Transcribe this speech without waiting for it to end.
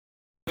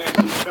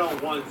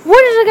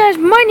What is up, guys?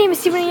 My name is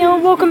Steven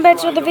and welcome back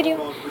to another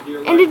video.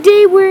 And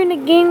today we're in a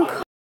game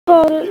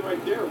called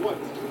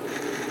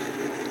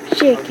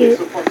Shake It.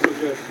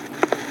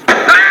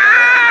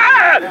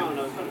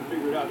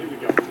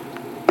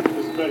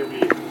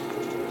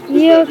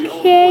 You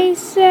okay,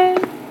 sir?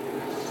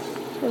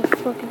 You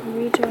fucking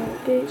retard,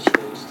 bitch.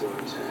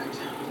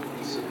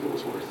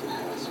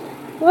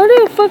 What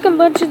are a fucking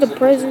bunch of the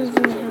presents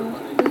in the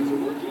house?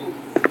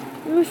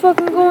 Let me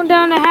fucking going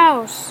down the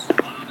house.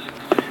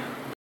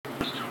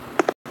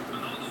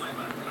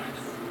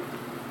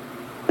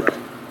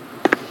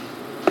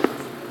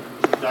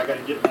 I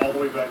gotta get all the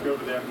way back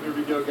over there. Here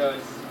we go,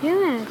 guys.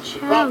 Yeah, the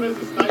problem is,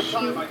 it's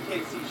nighttime, I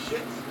can't see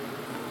shit.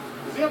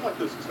 Does he have like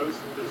those toe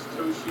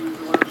shoes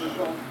or whatever they're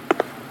called?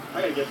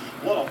 I gotta get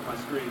blood off my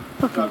screen.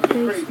 Fucking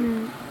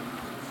basement.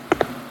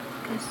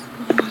 Guys,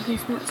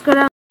 let's go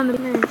down the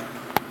basement.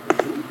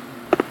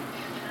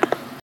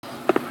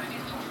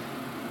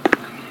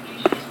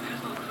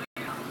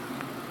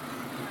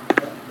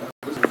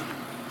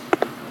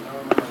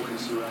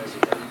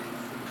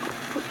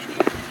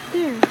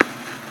 There.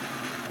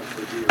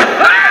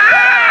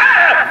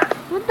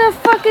 What the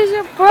fuck is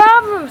your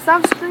problem?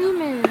 Stop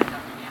screaming.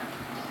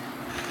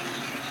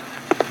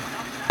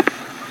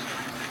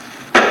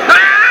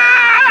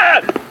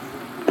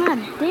 God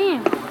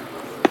damn.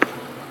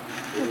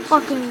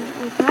 Fucking,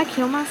 wait, can I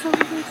kill myself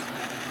with this?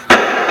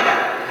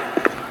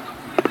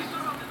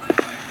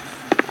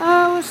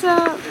 Oh, what's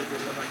up?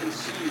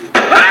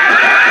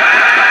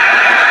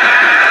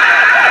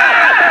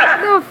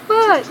 The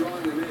fuck?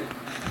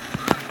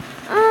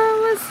 Oh,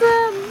 what's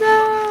up,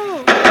 though?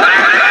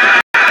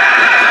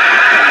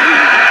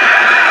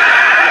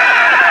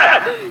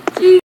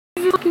 Jesus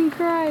fucking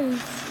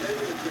Christ.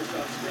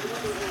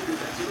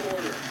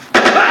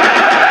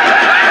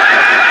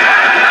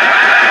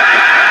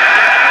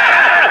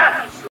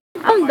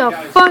 I'm the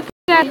fuck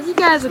out. You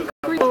guys are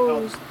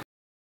creepos.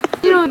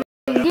 You don't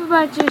even give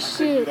about your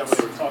shit.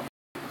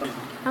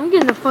 I'm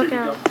getting the fuck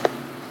out.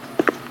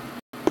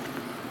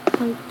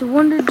 Like, the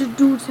wonder the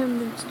dude's having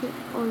been scared.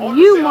 Oh,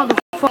 you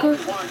motherfucker.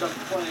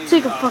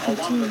 Take a fucking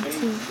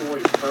TNT.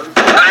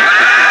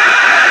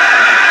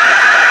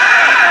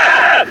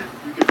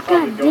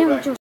 God damn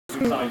it, you're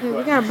screaming. Okay,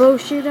 we gotta blow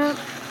shit up.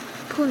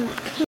 Putting a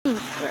king.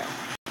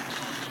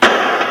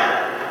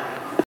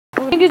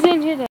 Oh, niggas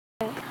in here that.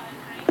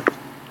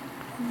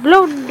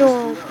 Blow the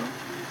door open.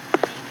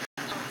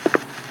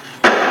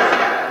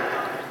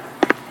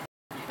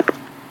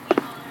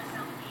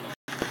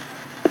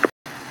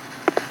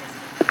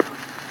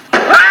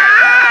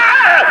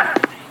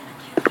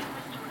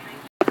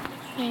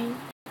 Hey,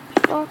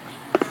 fuck.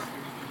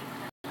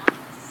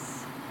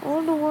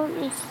 All the work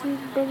and sleep,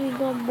 baby,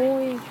 don't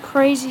boy,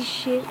 crazy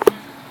shit.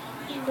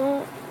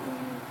 Don't.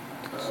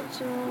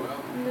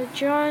 The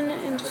John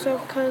and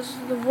stuff, cause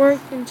the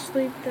work and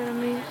sleep that I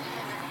made.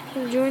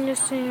 Enjoying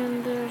this thing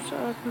and there's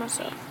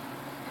myself.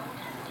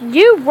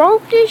 You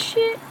wrote this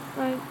shit?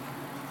 Like,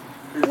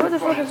 what the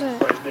fuck is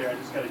that? Right there. I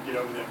just gotta get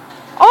over there.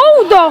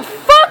 Oh, the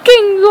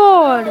fucking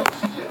Lord!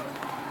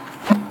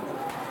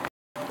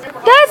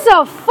 That's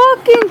a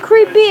fucking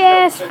creepy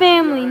ass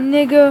family,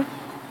 nigga.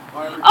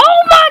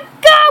 Oh my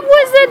God,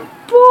 what's that?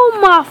 Oh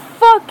my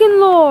fucking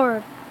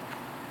Lord!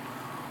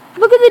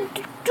 Look at the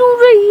dude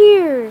right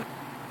here.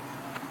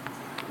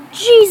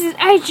 Jesus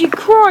H.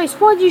 Christ,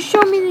 why'd you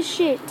show me this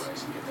shit?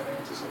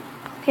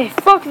 Okay,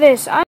 fuck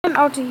this. I'm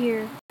out of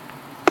here.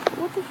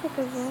 What the fuck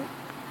is that?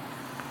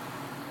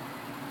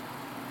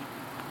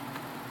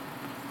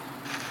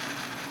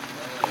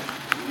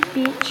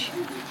 Bitch.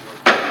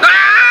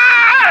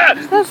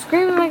 Stop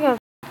screaming like a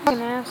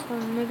fucking asshole,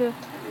 nigga.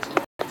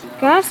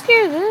 Can I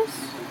scare this?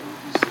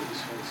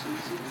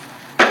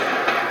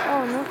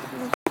 Oh, no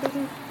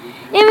fucking.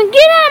 Even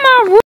get out of my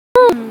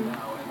room!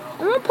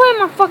 I'm gonna play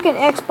my fucking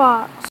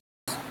Xbox.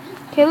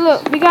 Okay,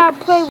 look, we gotta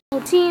play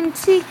with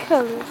TNT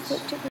colors.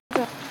 Look, check this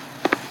out.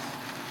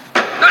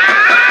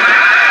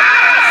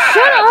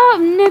 Shut up,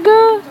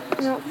 nigga!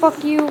 No,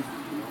 fuck you.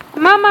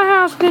 I'm at my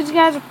house because you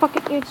guys are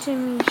fucking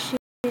irritating me and shit.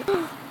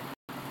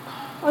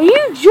 Are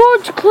you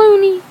George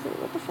Clooney?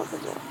 What the fuck is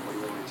that?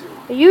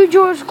 Are you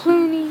George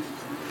Clooney?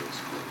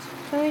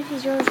 Tell me if you're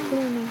George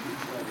Clooney.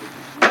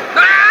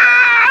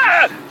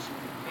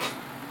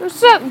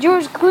 What's up,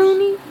 George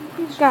Clooney?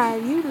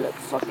 God, you look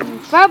fucking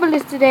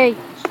fabulous today.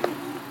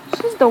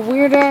 This is the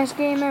weird ass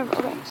game ever.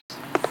 Okay.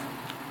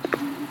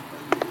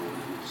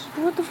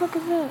 What the fuck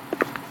is that?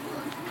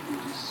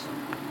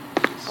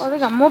 Oh, they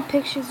got more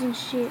pictures and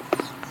shit.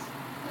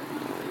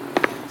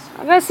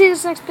 I gotta see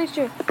this next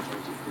picture.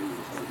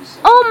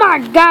 Oh my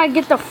God,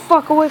 get the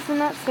fuck away from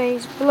that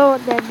face. Blow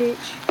up that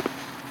bitch.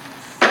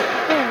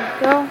 There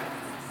we go.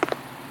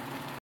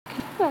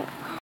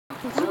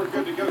 So we're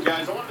good to go,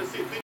 guys. I wanted to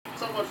say thank you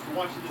so much for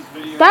watching this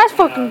video. That's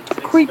fucking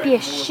creepy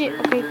as shit.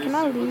 Okay, can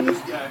I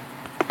leave?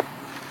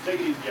 Take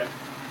it easy, guys.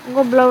 I'm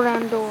gonna blow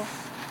down the door.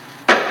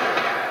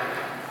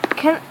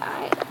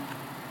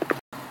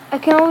 I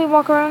can only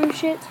walk around and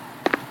shit.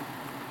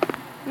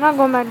 I'm not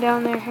going back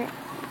down there.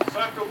 So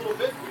after a little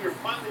bit, we are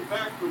finally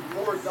back with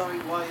more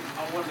Dying Light.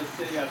 I wanted to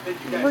say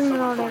thank you guys Bringing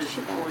so all much that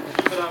for shit your support. out.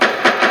 Keep it up.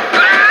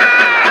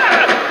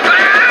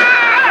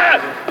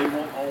 They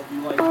won't all be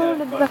like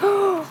that, but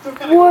still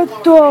kind of what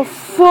the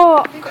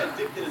fuck? I think I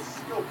did get a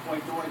skill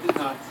point, though I did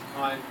not.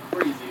 I'm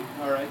crazy.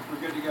 Alright, we're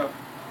good to go.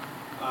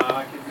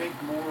 I can make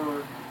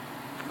more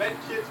med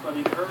kits, I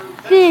mean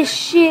herbs. This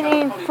shit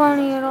ain't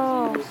funny at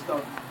all.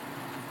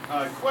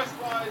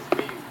 Quest-wise,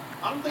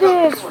 I don't think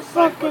There's I'll do more side quests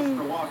fucking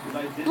for a while, 'cause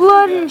I did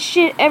blood do that. and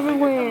shit I think I kinda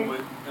everywhere.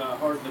 went,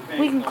 hard in the paint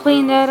We can on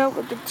clean those. that up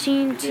with the The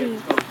TNT.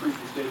 game's going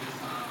crazy stages.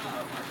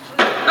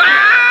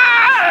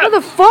 What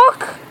the fuck?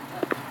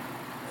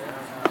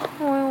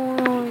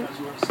 Wait.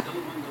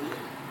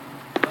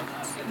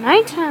 It's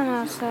nighttime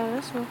outside.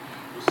 That's what.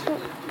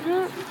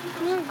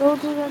 Go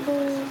to that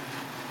door.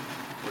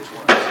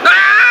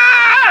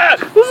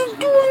 What's it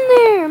doing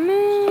there,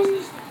 man?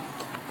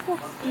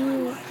 Fuck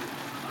you.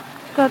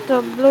 Got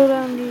to blow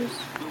down these.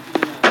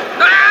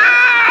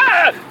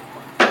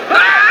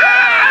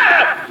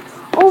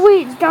 Oh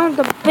wait, it's down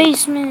the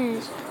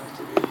basement.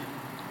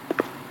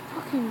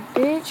 Fucking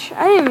bitch.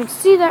 I didn't even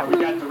see that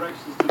room.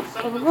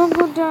 So we're gonna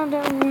go down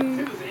that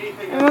room.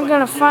 And we're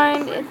gonna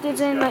find if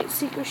there's any like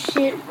secret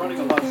shit or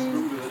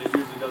anything.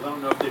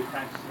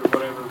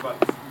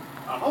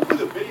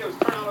 Hopefully the videos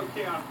turn out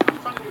okay. I'm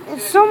trying to do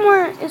And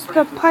somewhere it's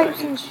the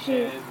pipes and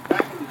shit.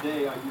 Back in the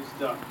day, I used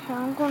to.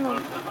 I'm gonna.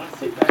 When I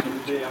say back in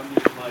the day, I mean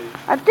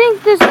like. I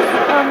think this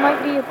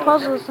might be a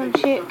puzzle or some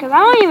shit, cause I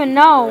don't even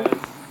know.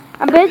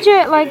 I bet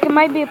you like it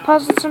might be a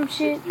puzzle or some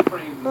shit,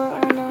 but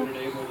I don't know.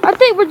 I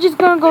think we're just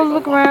gonna go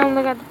look around,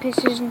 look at the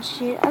pictures and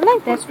shit. I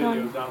like this one.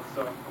 I'm gonna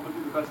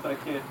do the best I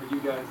can for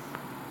you guys.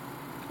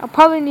 I'll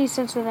probably need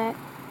sense of that.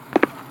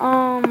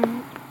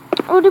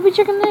 Oh, did we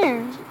check in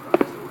there?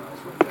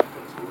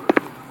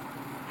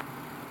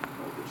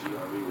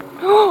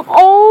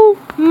 Oh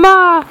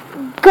my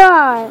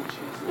god!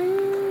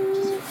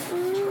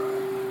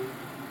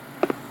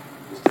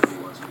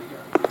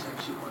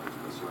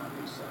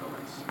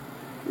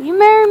 You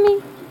marry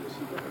me?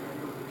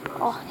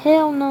 Oh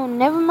hell no!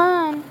 Never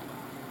mind.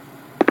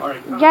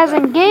 You guys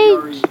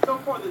engaged? So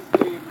far this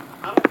game,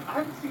 I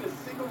haven't seen a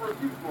single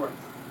review for it.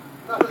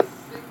 Not a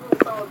single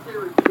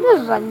solitary review.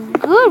 This is a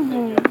good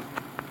one.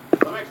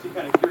 I'm actually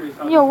kind of curious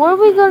how. Yo, what are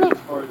we gonna?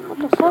 What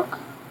the fuck?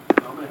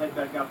 I'm gonna head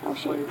back out Oh this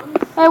shit! way.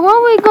 Hey, what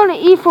are we gonna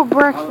eat for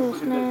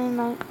breakfast, man?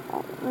 Like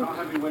I don't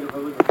have any way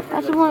to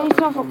I just want to eat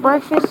something for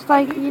breakfast,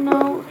 like you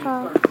know,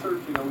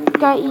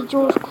 gotta eat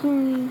George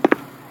Clooney.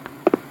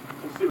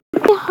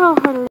 Look at how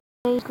her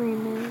lace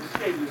cream is.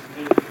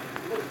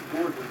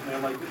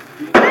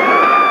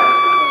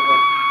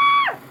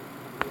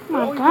 Oh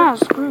my god,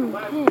 screw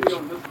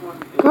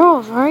bitch.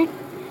 Girls, right?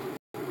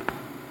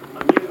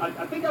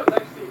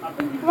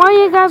 Why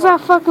you guys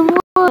got fucking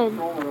wood?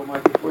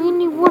 What do you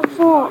need wood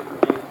for?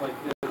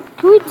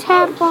 Can we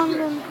tap on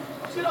them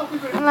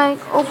and like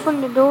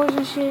open the doors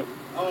and shit?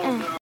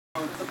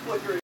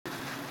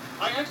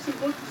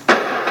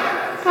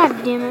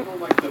 God damn it.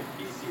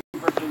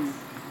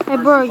 Hey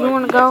bro, you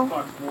wanna go?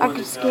 I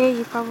could scare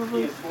you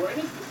probably.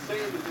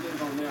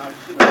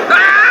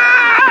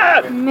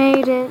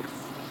 Made it.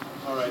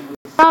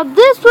 Now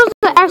this was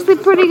actually a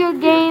pretty good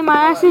game.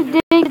 I actually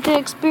did get to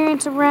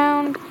experience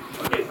around.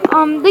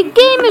 The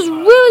game is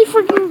really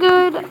freaking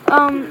good.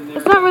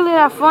 It's not really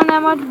that fun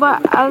that much,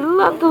 but I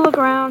love to look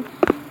around.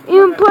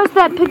 Even plus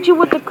that picture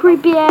with the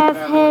creepy ass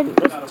head,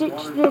 the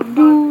stitch, the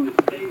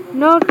dude.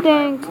 No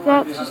thanks,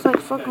 that's just like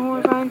fucking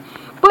horrifying.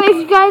 But if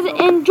you guys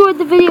enjoyed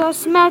the video,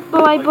 smack the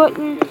like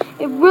button.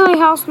 It really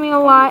helps me a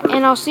lot,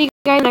 and I'll see you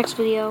guys in the next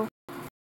video.